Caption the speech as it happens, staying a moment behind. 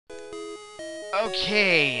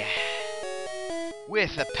Okay.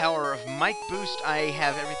 With the power of Mic Boost, I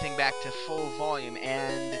have everything back to full volume,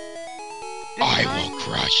 and I will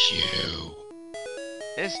crush you.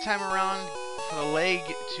 This time around, for the leg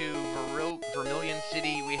to Vermilion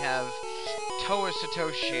City, we have Toa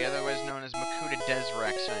Satoshi, otherwise known as Makuta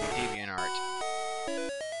Desrex on DeviantArt.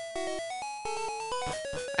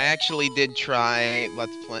 I actually did try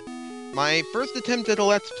Let's Play. My first attempt at a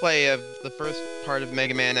Let's Play of the first part of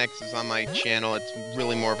Mega Man X is on my channel. It's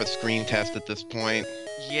really more of a screen test at this point.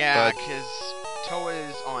 Yeah, because Toa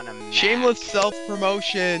is on a Mac. Shameless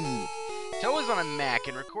self-promotion! Toa's on a Mac,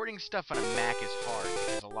 and recording stuff on a Mac is hard,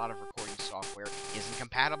 because a lot of recording software isn't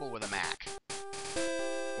compatible with a Mac.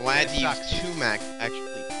 Well, I had to use two Macs,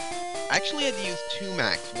 actually. I actually had to use two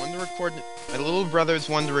Macs. One to record... My little brother's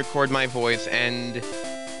one to record my voice, and...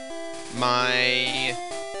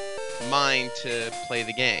 mine to play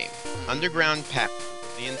the game. Underground Path,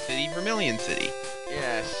 Vermilion City.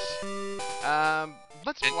 Yes.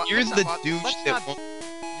 Here's the douche that won't...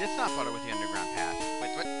 Let's not bother with the underground path.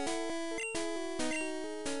 Wait, what?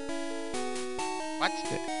 What?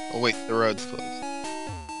 Oh wait, the road's closed.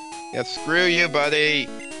 Yeah, screw you, buddy!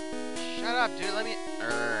 Shut up, dude, let me...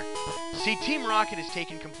 See, Team Rocket has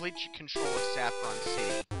taken complete control of Saffron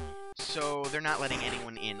City, so they're not letting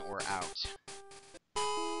anyone in or out.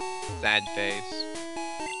 Sad face.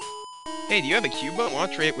 Hey, do you have a Cuba?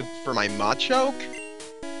 Want to trade it for my Machoke?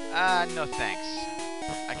 No thanks.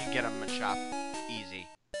 I can get a Machop easy.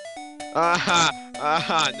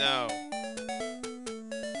 No.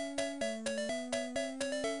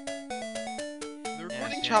 The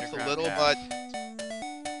recording chops a little, but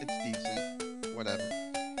it's decent. Whatever.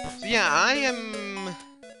 So yeah, I am...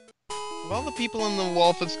 Of all the people in the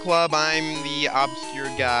Wolfus Club, I'm the obscure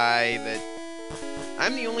guy that...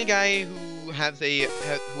 I'm the only guy who has a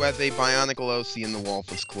Bionicle OC in the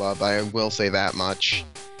Wolfus Club. I will say that much.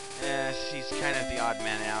 Yes, he's kind of the odd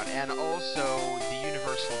man out, and also the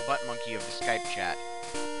universal butt monkey of the Skype chat.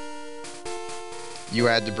 You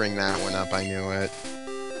had to bring that one up, I knew it.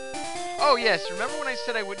 Oh yes, remember when I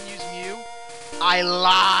said I wouldn't use Mew? I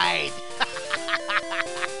lied!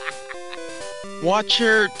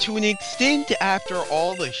 Watcher, to an extent, after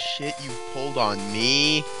all the shit you've pulled on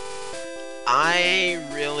me, I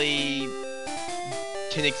really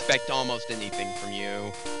can expect almost anything from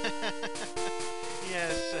you.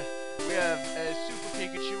 Yes, we have a Super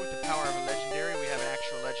Pikachu with the power of a legendary. We have an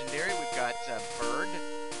actual legendary. We've got a bird.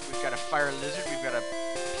 We've got a fire lizard. We've got a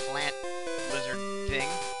plant lizard thing.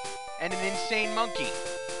 And an insane monkey.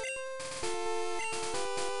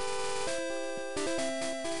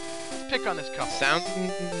 Let's pick on this couple. Sound...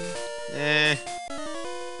 eh.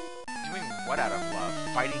 Doing what out of love?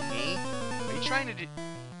 Fighting me? Are you trying to do...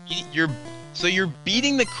 So you're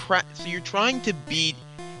beating the so you're trying to beat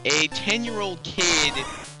a 10-year-old kid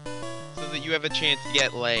so that you have a chance to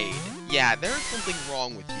get laid. Yeah, there's something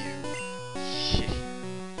wrong with you.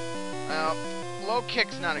 Well, low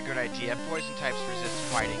kick's not a good idea. Poison types resist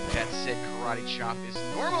fighting. That said, Karate Chop is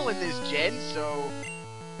normal in this gen, so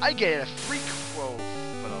I get a freak quo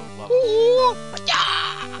for the love of...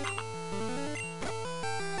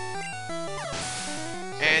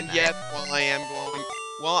 And yet,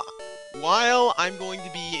 while I'm going to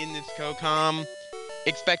be in this COCOM,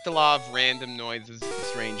 expect a lot of random noises and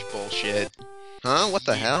strange bullshit. Huh? What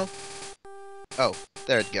the hell? Oh,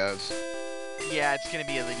 there it goes. Yeah, it's gonna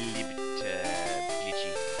be a little bit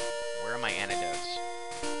glitchy. Where are my antidotes?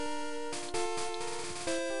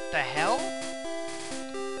 The hell?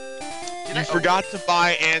 You forgot to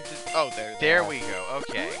buy antidotes. Oh, there we go.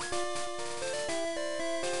 Okay.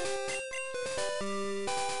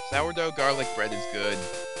 Sourdough garlic bread is good.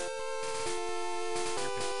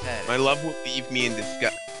 My love will leave me in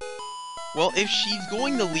disgust. Well, if she's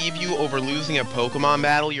going to leave you over losing a Pokemon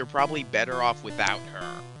battle, you're probably better off without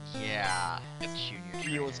her. Yeah. That's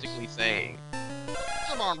realistically saying.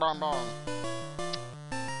 Come on, Bon Bon.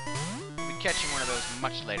 We'll be catching one of those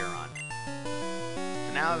much later on.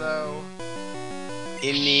 For now, though...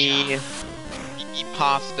 In the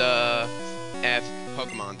Pasta-esque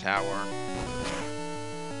Pokemon Tower.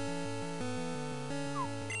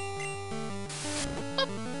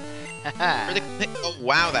 Oh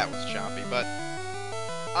wow, that was choppy, but...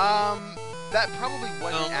 that probably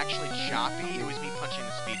wasn't actually choppy, it was me punching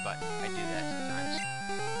the speed button. I do that sometimes.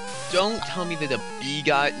 Don't tell me that a bee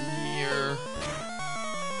got in here.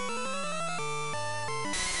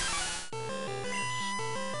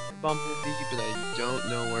 Bumblebee, but I don't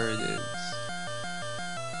know where it is.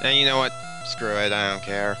 And you know what? Screw it, I don't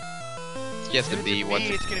care. It's just a bee, what's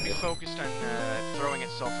it? It's gonna be focused on throwing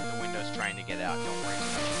itself at the windows trying to get out. Don't worry too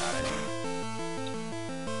much about it.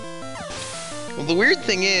 Well, the weird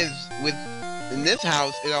thing is, in this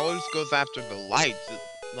house, it always goes after the lights.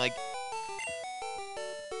 Like...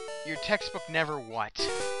 Your textbook never what?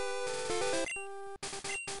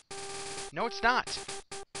 No, it's not.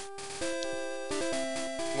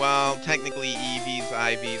 Well, technically, Eevee's,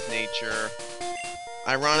 Ivy's nature.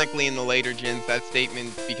 Ironically, in the later gens, that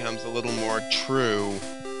statement becomes a little more true.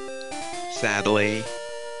 Sadly.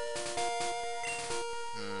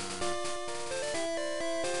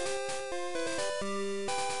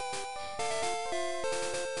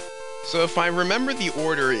 So if I remember the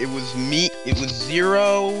order, it was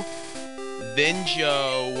Zero, then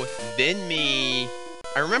Joe, then me.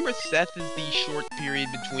 I remember Seth is the short period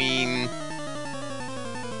between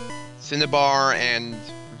Cinnabar and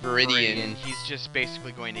Viridian. He's just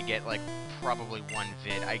basically going to get, like, probably one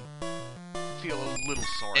vid. I feel a little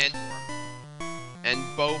sorry for him. And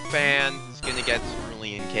Bofan is gonna get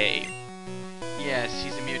Cerulean Cave. Yes,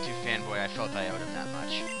 he's a Mewtwo fanboy. I felt I owed him that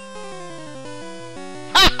much.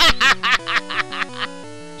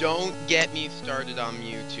 Don't get me started on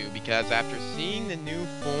Mewtwo, because after seeing the new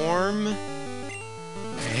form...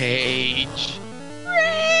 Rage!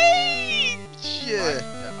 Rage! Oh, okay.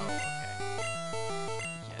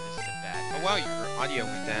 Yeah, this is a bad... Oh wow, your audio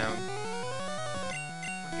went down.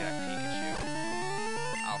 Look at Pikachu.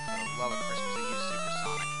 Oh, for the love of Christmas, it used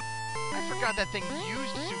Supersonic. I forgot that thing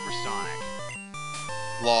used Supersonic.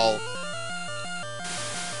 Lol.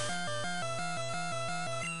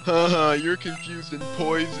 Haha, you're confused and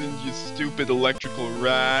poisoned, you stupid electrical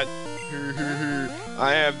rat.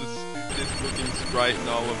 I have the stupidest looking sprite in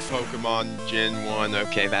all of Pokemon Gen 1.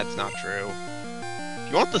 Okay, that's not true. If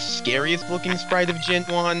you want the scariest looking sprite of Gen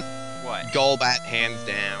 1, what? Golbat, hands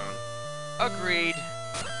down. Agreed.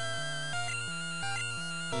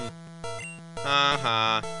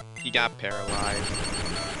 Haha, he got paralyzed.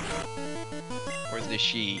 Where's the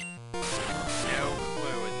she? No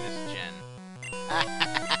clue in this gen.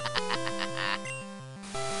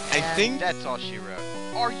 I think that's all she wrote.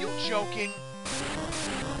 Are you joking?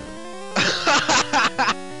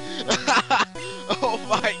 Oh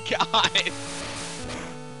my god!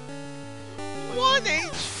 1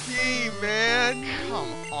 HP, man!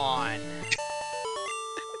 Come on.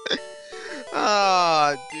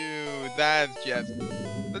 Ah, dude, that's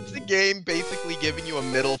the game basically giving you a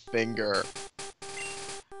middle finger.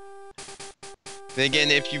 Then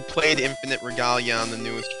again, if you played Infinite Regalia on the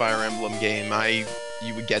newest Fire Emblem game,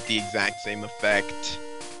 you would get the exact same effect.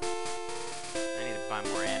 I need to buy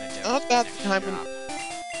more antidotes. Not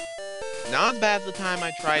as bad as the time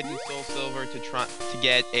I tried in Soul Silver to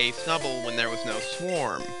get a Snubble when there was no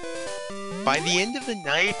swarm. By the end of the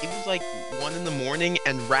night, it was like 1 in the morning,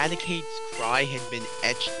 and Raticate's cry had been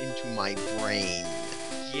etched into my brain.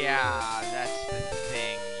 Yeah, that's the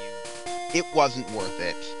thing. It wasn't worth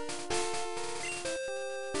it.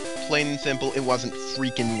 Plain and simple, it wasn't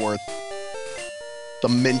freaking worth the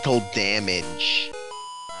mental damage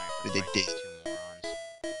that it did.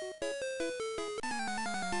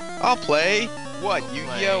 I'll play. What,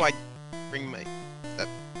 Yu-Gi-Oh? I bring my...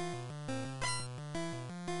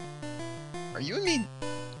 Are you and me...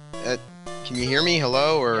 can you hear me?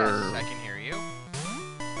 Hello, or... Yes, I can hear you.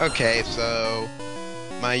 Okay, so...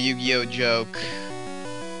 My Yu-Gi-Oh joke...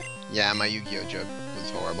 Yeah, my Yu-Gi-Oh joke was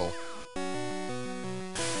horrible.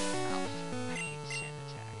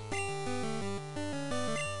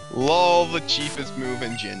 LOL, the cheapest move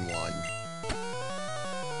in Gen 1.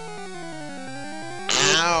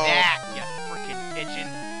 Ow! That, you frickin' pigeon.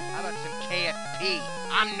 How about some KFP?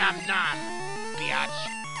 Nom nom, biatch.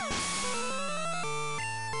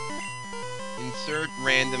 Insert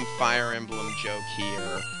random Fire Emblem joke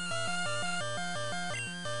here.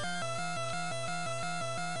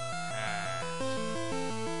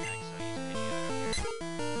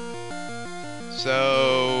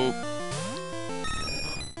 So...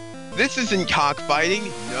 This isn't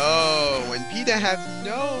cockfighting. No, and PETA has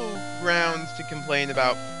no grounds to complain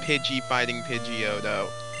about Pidgey fighting Pidgeotto.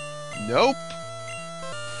 Nope.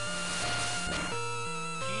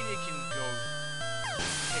 PETA can go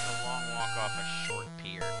take a long walk off a short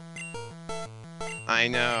pier. I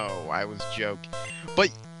know, I was joking. But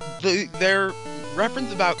their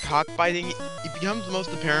reference about cockfighting, it becomes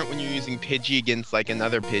most apparent when you're using Pidgey against, like,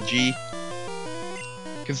 another Pidgey.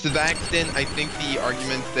 Because to that extent, I think the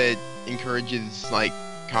argument that encourages, like,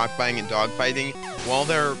 cockfighting and dogfighting, while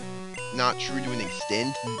they're not true to an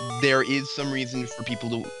extent, there is some reason for people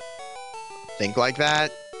to think like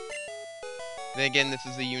that. Then again, this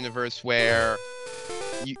is a universe where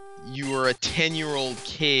you were a 10-year-old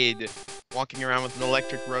kid walking around with an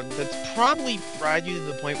electric rodent that's probably brought you to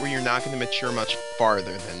the point where you're not going to mature much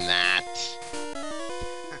farther than that.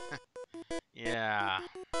 Yeah, Yeah.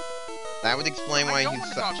 That would explain why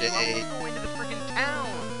he's such a... I want to go into the friggin' town.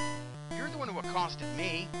 You're the one who accosted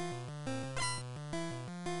me.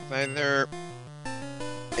 It's either...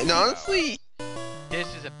 And honestly...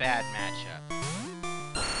 This is a bad matchup.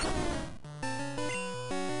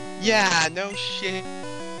 Yeah, no shit.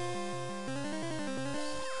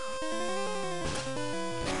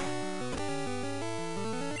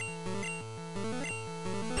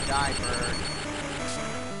 Die, bird.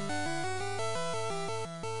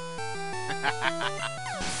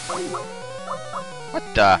 What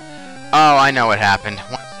the? Oh, I know what happened. 1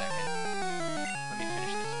 second. Let me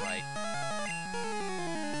finish this fight.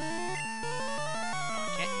 No, I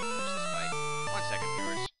can't finish this fight. 1 second,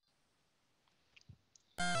 viewers.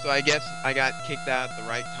 So I guess I got kicked out at the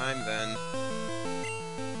right time then.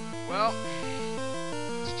 Well,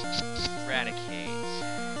 Eradicate.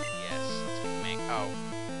 Yes, let's get Mank. Oh,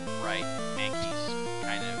 right. Mankey's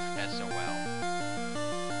kind of SOL.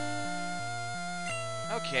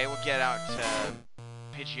 Okay, we'll get out to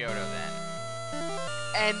Pidgeotto then.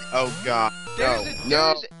 And oh god, there's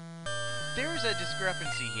a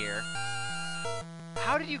discrepancy here.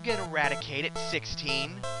 How did you get Eradicate at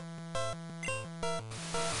 16?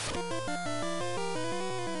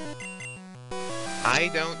 I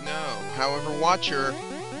don't know. However, Watcher,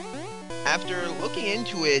 after looking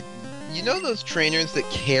into it, you know those trainers that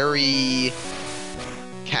carry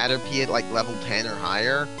Caterpie at like level 10 or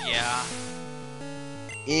higher? Yeah.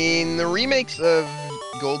 In the remakes of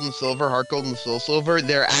Gold and Silver, Heart Gold and Soul Silver,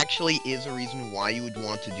 there actually is a reason why you would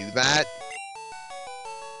want to do that.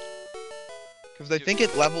 Because I think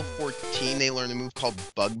at level 14 they learn a move called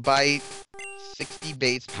Bug Bite. 60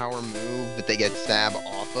 base power move that they get stab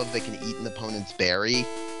off of. They can eat an opponent's berry.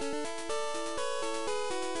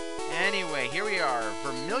 Anyway, here we are,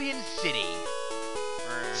 Vermilion City.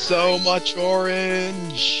 So much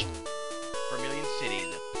orange! Vermilion City,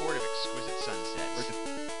 the port of exquisite sunsets.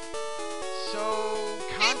 So,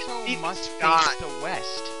 Kanto must face the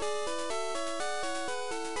west.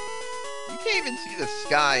 You can't even see the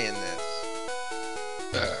sky in this.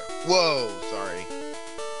 Whoa, sorry.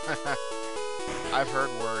 I've heard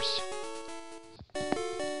worse.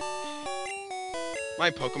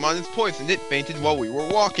 My Pokemon is poisoned. It fainted while we were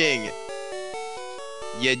walking.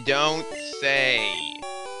 You don't say.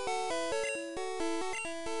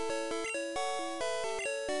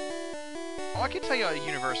 Oh, I can tell you a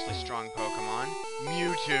universally strong Pokemon.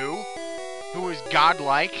 Mewtwo, who is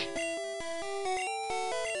godlike.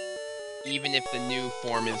 Even if the new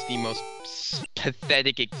form is the most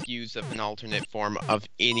pathetic excuse of an alternate form of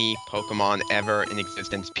any Pokemon ever in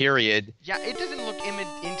existence, period. Yeah, it doesn't look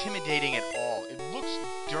intimidating at all. It looks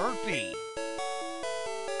derpy.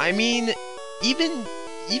 I mean, even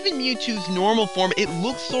Mewtwo's normal form, it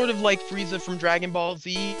looks sort of like Frieza from Dragon Ball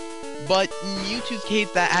Z, but in Mewtwo's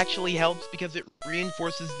case, that actually helps because it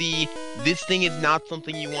reinforces this thing is not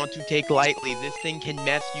something you want to take lightly. This thing can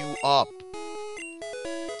mess you up.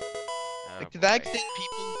 Like, to that extent,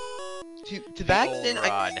 to that extent,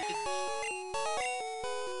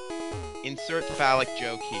 insert phallic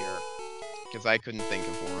joke here, because I couldn't think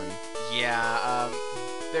of one. Yeah,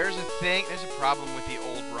 there's a problem with the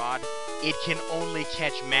old rod. It can only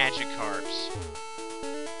catch Magikarps.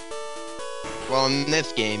 Well, in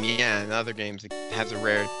this game, yeah, in other games, it has a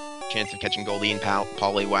rare chance of catching Goldie and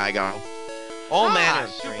Poliwag. All manner of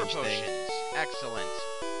strange super potions. things. Excellent.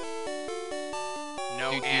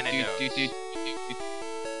 No antidote.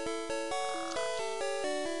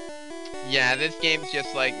 Yeah, this game's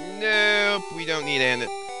just like, nope, we don't need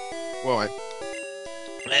antidote. Whoa.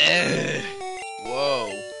 Whoa.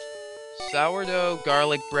 Sourdough,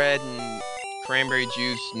 garlic bread, and cranberry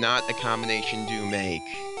juice, not a combination do make.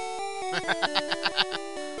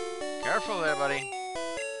 Careful there, buddy.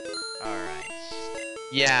 Alright.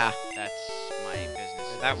 Yeah. That's my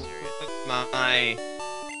business. That was my...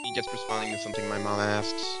 Me just responding to something my mom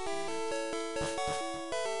asks.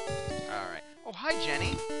 Alright. Oh, hi,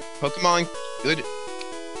 Jenny. Pokemon... Good...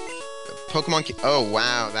 Pokemon... Oh,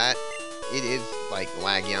 wow, that... It is, like,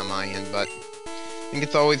 laggy on my end, but... I think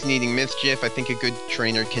it's always needing mischief. I think a good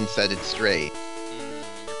trainer can set it straight.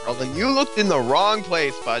 Well, then you looked in the wrong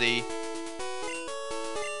place, buddy.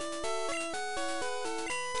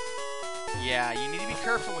 Yeah, you need to be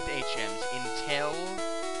careful with HMs until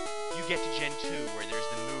you get to Gen 2, where there's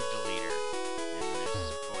the move deleter. And there's a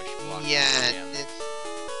push block. Yeah,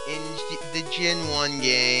 in the Gen 1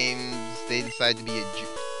 games, they decide to be a...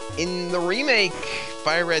 In the remake,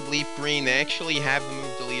 Fire Red, Leaf Green, they actually have the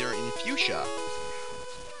move deleter in Fuchsia.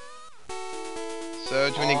 So,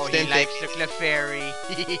 to an extent, he likes the Clefairy.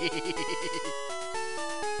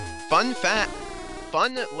 Fun fact.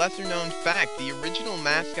 fun, lesser-known fact, the original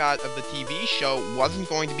mascot of the TV show wasn't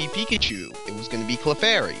going to be Pikachu. It was going to be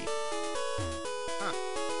Clefairy. Huh.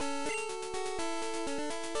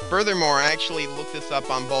 Furthermore, I actually looked this up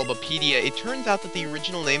on Bulbapedia. It turns out that the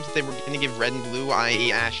original names that they were going to give Red and Blue,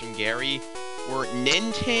 i.e. Ash and Gary, were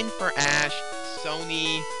Ninten for Ash,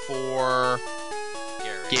 Sony for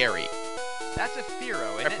Gary. That's a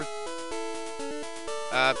Fearow, isn't it?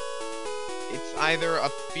 It's either a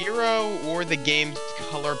Fearow or the game's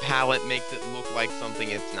color palette makes it look like something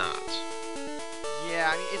it's not.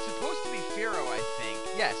 Yeah, I mean, it's supposed to be Fearow, I think.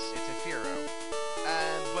 Yes, it's a Fearow.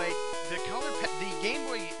 But the color, the Game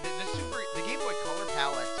Boy, the Game Boy color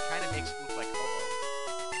palette kind of makes it look like Ho-Oh.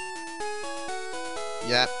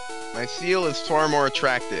 Yep, my seal is far more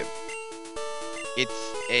attractive. It's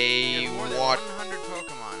a more than water. 100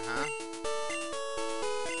 Pokemon, huh?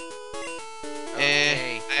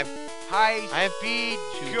 Okay. I have speed,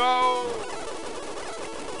 go!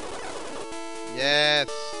 Yes.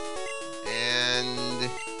 And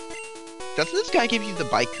doesn't this guy give you the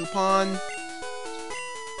bike coupon?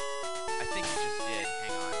 I think he just did.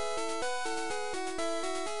 Hang on.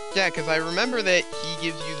 Yeah, because I remember that he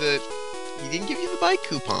gives you the. He didn't give you the bike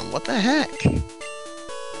coupon. What the heck?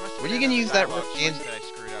 What are you gonna use that that I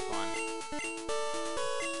screwed up on?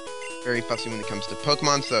 Very fussy when it comes to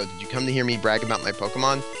Pokemon, so did you come to hear me brag about my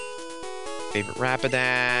Pokemon? Favorite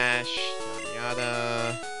Rapidash, yada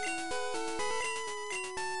yada.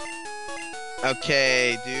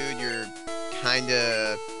 Okay, dude, you're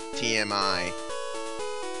kinda TMI.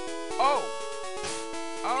 Oh!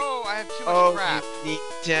 Oh, I have too much crap. You need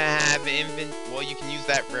to have well, you can use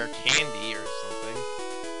that rare candy or something.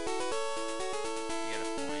 You got a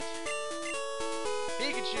point.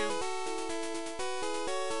 Pikachu!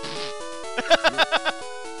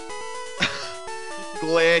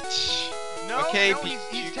 Glitch. No, okay, no,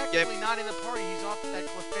 he's technically not in the party. He's off at that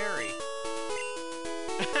Clefairy.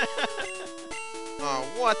 Oh,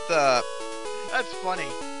 what the? That's funny.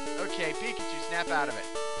 Okay, Pikachu, snap out of it.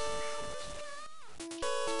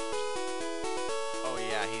 Oh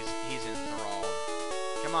yeah, he's enthralled.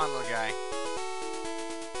 Come on, little guy.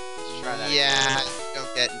 Let's try that. Yeah, you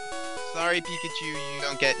don't get. Sorry, Pikachu, you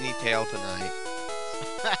don't get any tail tonight.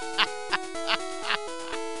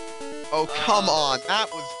 Oh, come on.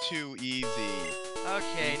 That was too easy.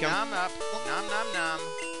 Okay, nom up. Nom nom nom.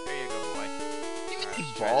 There you go, boy. You can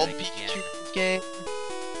evolve Pikachu in this game.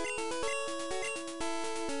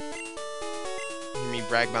 Hear me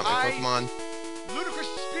brag about my Pokemon. Ludicrous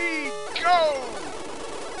speed, go!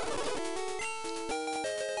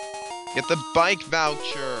 Get the bike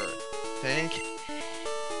voucher. Thank.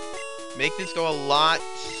 Make this go a lot.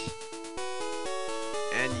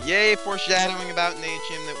 And yay, foreshadowing about an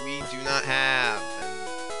HM that we do not have. And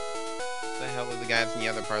what the hell are the guys in the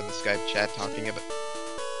other part of the Skype chat talking about?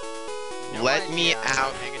 No Let idea. me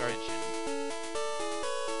out. Paying attention.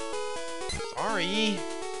 Sorry.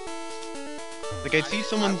 Like, I see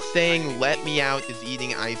someone saying, let me out is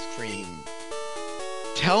eating ice cream.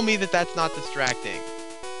 Tell me that that's not distracting.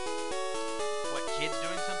 What, kids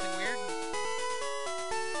doing something weird?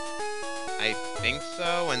 I think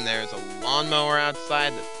so, and there's a lawnmower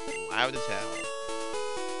outside that's loud as hell.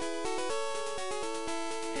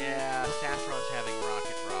 Yeah, Saffron's having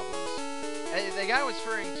rocket problems. The guy was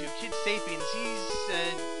referring to Kid Sapiens. He's a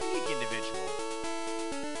unique individual.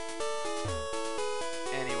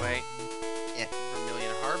 Anyway, yeah.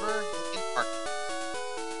 Vermilion Harbor.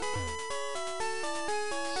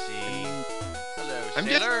 See. Hello,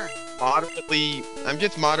 sailor. I'm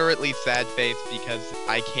just moderately sad-faced because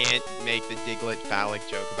I can't make the Diglett phallic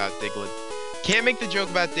joke about Diglett. Can't make the joke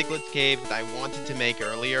about Diglett's cave that I wanted to make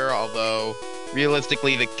earlier, although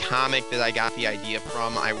realistically the comic that I got the idea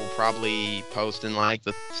from I will probably post in like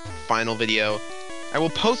the final video. I will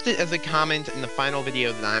post it as a comment in the final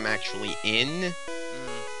video that I'm actually in.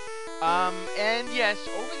 And yes,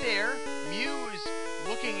 over there, Mew is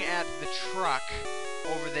looking at the truck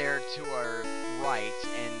over there to our right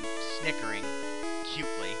and snickering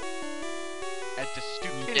cutely at the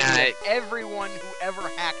stupidity of everyone who ever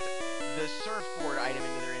hacked the surfboard item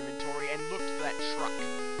into their inventory and looked for that truck.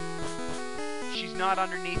 She's not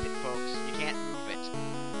underneath it, folks. You can't move it.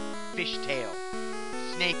 Fishtail.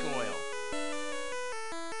 Snake oil.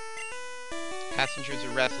 Passengers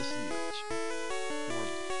are restless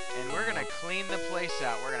and we're gonna clean the place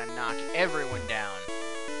out. We're gonna knock everyone down.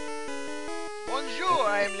 Bonjour,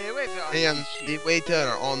 I am the waiter on I am the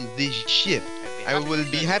waiter on this ship. I will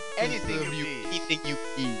be happy to serve you anything you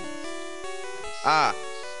please. Ah,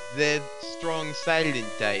 the strong silent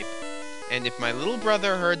type. And if my little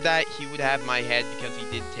brother heard that, he would have my head because he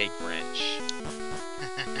did take French.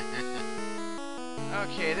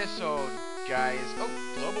 Okay, this old guy is... Oh,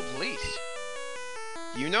 global police.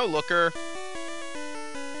 You know, Looker.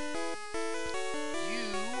 You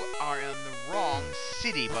are in the wrong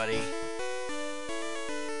city, buddy.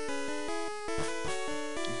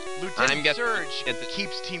 Lieutenant Surge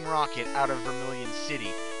keeps Team Rocket out of Vermilion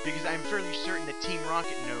City, because I'm fairly certain that Team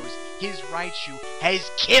Rocket knows his Raichu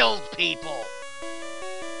has killed people!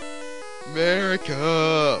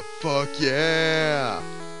 America! Fuck yeah!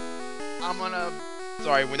 I'm gonna...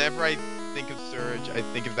 Sorry, whenever I think of Surge, I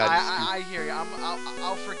think of that. I hear you.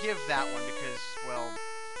 I'll forgive that one because, well,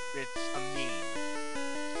 it's a meme.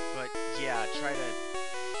 But yeah, I try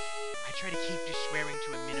to keep your swearing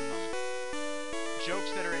to a minimum.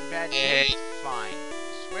 Jokes that are in bad taste, fine.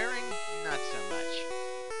 Swearing, not so much.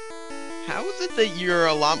 How is it that you're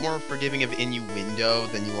a lot more forgiving of innuendo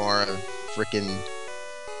than you are of frickin'...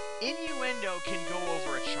 Innuendo can go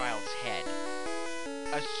over a child's head.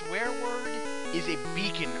 A swear word is a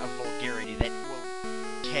beacon of vulgarity that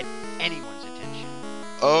will get anyone's attention.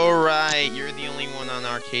 Oh, right. You're the only one on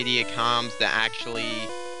Arcadia Comms that actually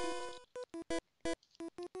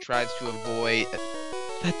tries to avoid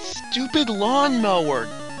that stupid lawnmower.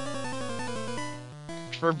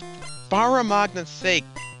 For Baramagna's sake.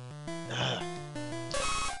 Ugh.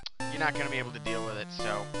 You're not going to be able to deal with it,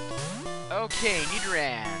 so... Okay,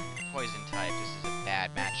 Nidoran. Poison type. This is a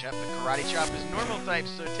bad matchup. The Karate Chop is normal type,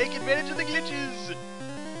 so take advantage of the glitches!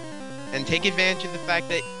 And take advantage of the fact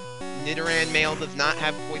that Nidoran male does not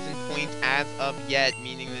have poison points as of yet,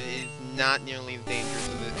 meaning that it is not nearly as dangerous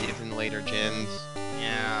as it is in later gens.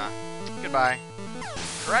 Yeah. Goodbye.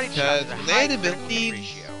 Karate Chop is a high critical hit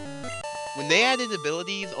ratio. When they added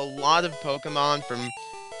abilities, a lot of Pokemon from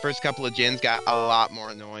first couple of gens got a lot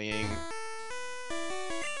more annoying.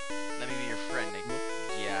 Let me be your friend, Nick.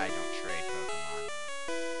 Yeah, I don't trade Pokemon.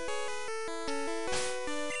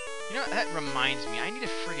 You know, that reminds me, I need a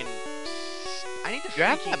friggin'... You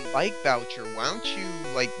have that bike voucher, why don't you,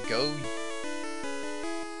 like, go...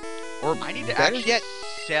 Or I need to actually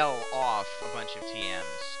sell off a bunch of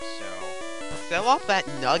TMs, so... Sell off that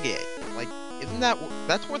nugget. Like, isn't that...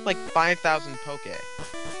 That's worth, like, 5,000 Poke.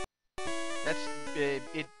 That's...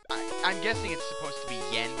 I'm guessing it's supposed to be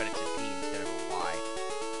yen, but it's a P instead of a Y.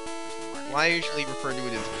 Well, I usually refer to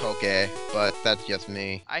it as Poke, but that's just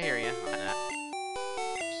me. I hear you on that.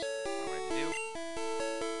 What do I do?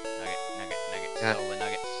 Nugget. Yeah. Sell the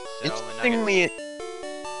nuggets. Sell the Interestingly, nuggets.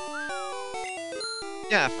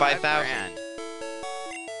 Yeah, 5,000.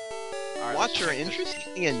 Watcher,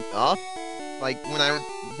 interestingly enough, like when I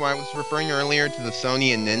was referring earlier to the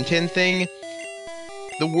Sony and Nintendo thing,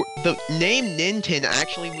 the name Nintendo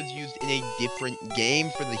actually was used in a different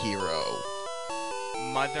game for the hero.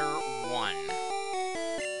 Mother 1.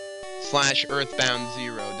 / Earthbound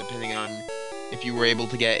 0, depending on if you were able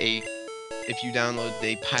to get if you downloaded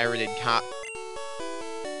a pirated cop.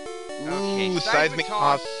 Okay, Ooh, Seismic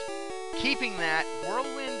Toss. Keeping that.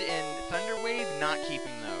 Whirlwind and Thunderwave, not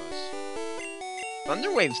keeping those.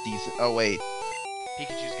 Thunderwave's decent. Oh, wait.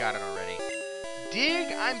 Pikachu's got it already.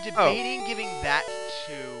 Dig, I'm debating giving that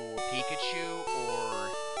to Pikachu or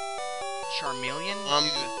Charmeleon due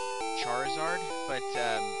to Charizard, but,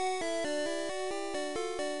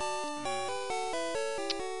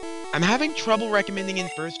 I'm having trouble recommending in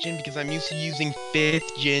first gen because I'm used to using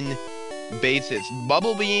 5th gen bases.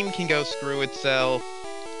 Bubble Beam can go screw itself.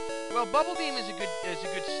 Well, Bubble Beam is a good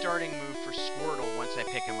starting move for Squirtle once I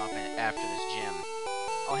pick him up after this gym.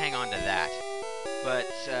 I'll hang on to that. But,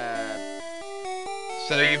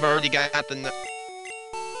 So you've already got the...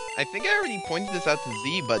 I think I already pointed this out to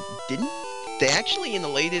Z, but didn't they actually, in the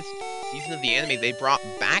latest season of the anime, they brought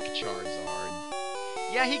back Charizard?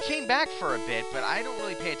 Yeah, he came back for a bit, but I don't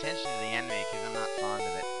really pay attention to the anime because I'm not fond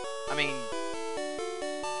of it. I mean,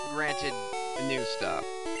 granted... The new stuff.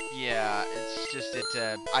 Yeah, it's just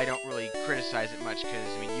that I don't really criticize it much because,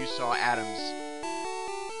 I mean, you saw Adam's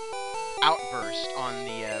outburst on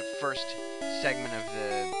the first segment of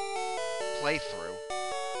the playthrough.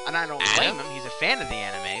 And I don't blame him, he's a fan of the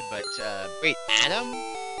anime, but, Wait, Adam?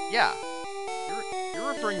 Yeah. You're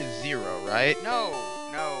referring to Zero, right? No,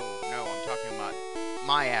 I'm talking about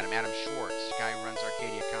my Adam Schwartz, guy who runs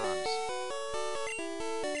Arcadia Comms.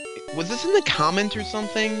 Was this in the comment or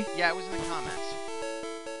something? Yeah, it was in the comments.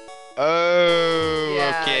 Oh,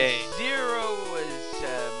 yeah, okay. Zero was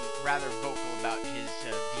rather vocal about his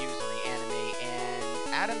views on the anime,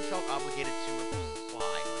 and Adam felt obligated to reply.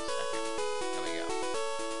 1 second. There we go.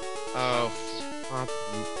 Oh,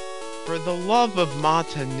 for the love of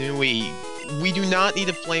Matanui, we do not need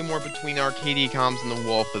a flame war between Arcadia Comms and the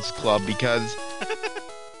Wolfus Club, because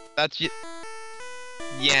that's...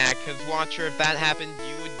 Yeah, because, Watcher, if that happened,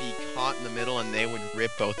 you would be caught in the middle and they would rip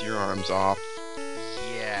both your arms off.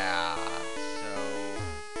 Yeah, so...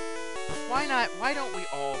 Why don't we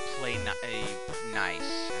all play nice? And I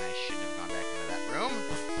shouldn't have gone back into that room.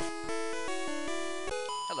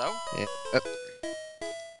 Hello. Yeah.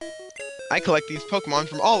 I collect these Pokemon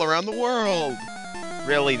from all around the world!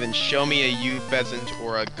 Really, then show me a U Pheasant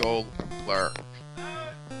or a Golurk.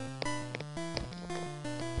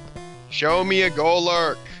 Show me a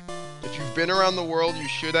Golurk! If you've been around the world, you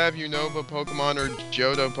should have Unova Pokemon or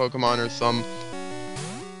Johto Pokemon or some...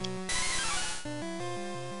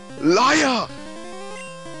 Liar!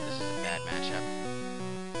 This is a bad matchup.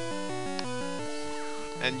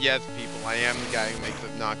 And yes, people, I am the guy who makes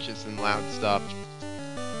obnoxious and loud stuff.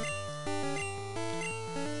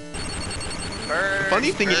 Bird, The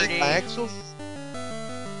funny thing birdie. is, I actually...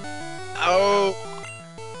 Oh...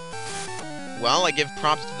 Well, I give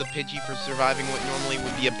props to the Pidgey for surviving what normally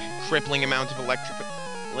would be a crippling amount of electrical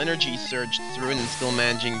energy surged through it and still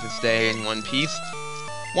managing to stay in one piece.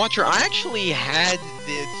 Watcher, I actually had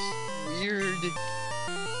this weird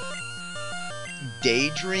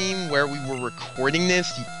daydream where we were recording this,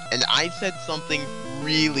 and I said something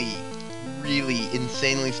really, really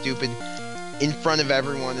insanely stupid in front of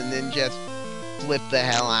everyone, and then just flipped the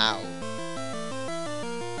hell out.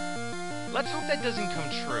 Let's hope that doesn't come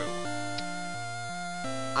true.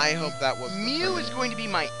 I hope that was... Mew is going to be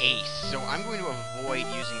my ace, so I'm going to avoid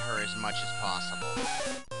using her as much as possible.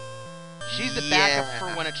 She's the backup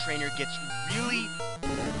for when a trainer gets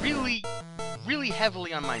really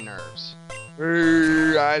heavily on my nerves.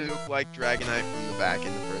 I look like Dragonite from the back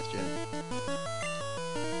in the first gen.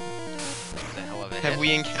 That's a hell of a hit. Have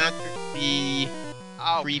we encountered the...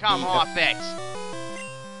 Oh, creepy... come off it!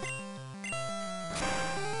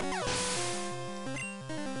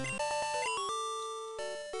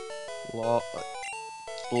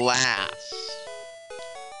 Blast.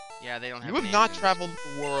 Yeah, they don't have You have names not in this. traveled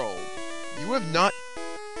the world. You have not...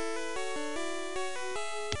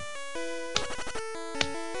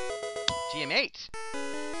 TM8!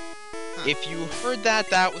 Huh. If you heard that,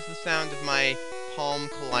 that was the sound of my palm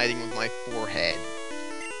colliding with my forehead.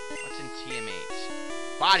 What's in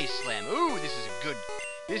TM8? Body Slam! Ooh, this is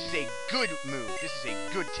a good move. This is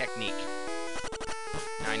a good technique.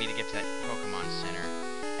 Now I need to get to that Pokemon Center.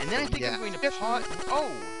 And then I think I'm going to pause... Oh!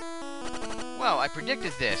 Well, I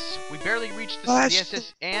predicted this. We barely reached the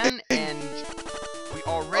SSN, and we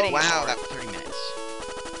already are at 30 minutes.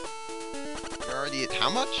 You're already at how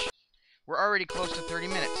much? We're already close to 30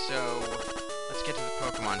 minutes, so let's get to the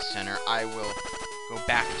Pokemon Center. I will go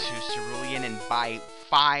back to Cerulean and buy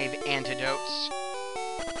 5 antidotes.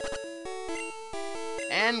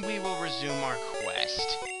 And we will resume our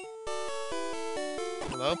quest.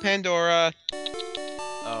 Hello, Pandora.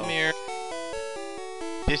 Oh. Come here.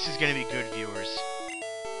 This is going to be good, viewers.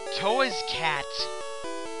 Toa's cat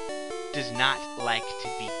does not like to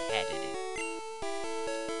be petted.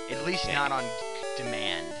 At least not on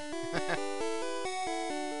demand.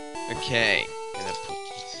 Okay, gonna put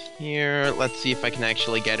this here. Let's see if I can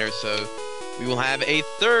actually get her, so we will have a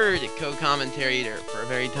third co-commentator for a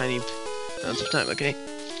very tiny amount of time, okay?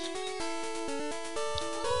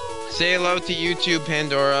 Say hello to YouTube,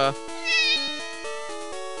 Pandora.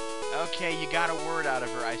 Okay, you got a word out of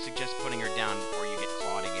her. I suggest putting her down before you get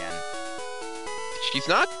clawed again. She's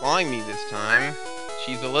not clawing me this time.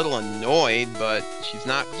 She's a little annoyed, but she's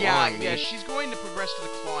not clawing me. Yeah, she's going to progress to the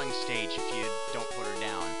clawing stage if you don't put her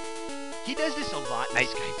down. He does this a lot in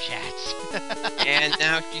Skype chats. And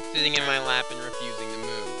now she's sitting in my lap and refusing to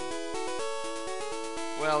move.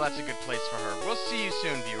 Well, that's a good place for her. We'll see you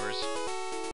soon, viewers.